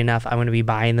encourage you enough. I'm going to be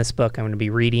buying this book. I'm going to be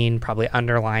reading, probably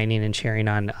underlining and sharing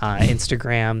on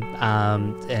Instagram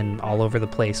and all over the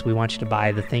place. We want you to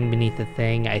buy The Thing Beneath the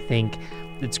Thing. I think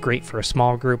it's great for a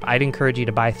small group. I'd encourage you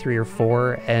to buy 3 or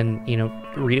 4 and,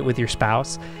 read it with your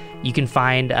spouse. You can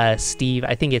find Steve.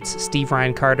 I think it's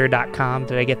steveryancarter.com.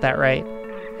 Did I get that right?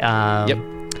 Yep.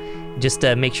 Just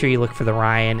make sure you look for the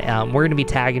Ryan. We're going to be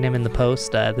tagging him in the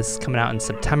post. This is coming out in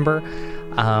September.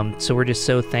 So we're just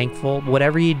so thankful.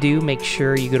 Whatever you do, make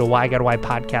sure you go to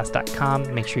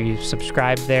whygodwhypodcast.com. Make sure you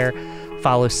subscribe there.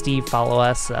 Follow Steve, follow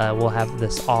us. We'll have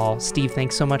this all. Steve,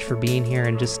 thanks so much for being here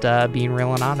and just being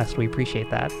real and honest. We appreciate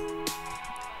that.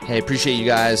 Hey, appreciate you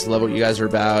guys. Love what you guys are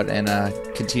about, and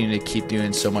continue to keep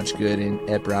doing so much good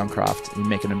at Browncroft and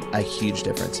making a huge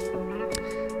difference.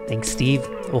 Thanks, Steve.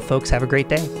 Well, folks, have a great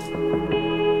day.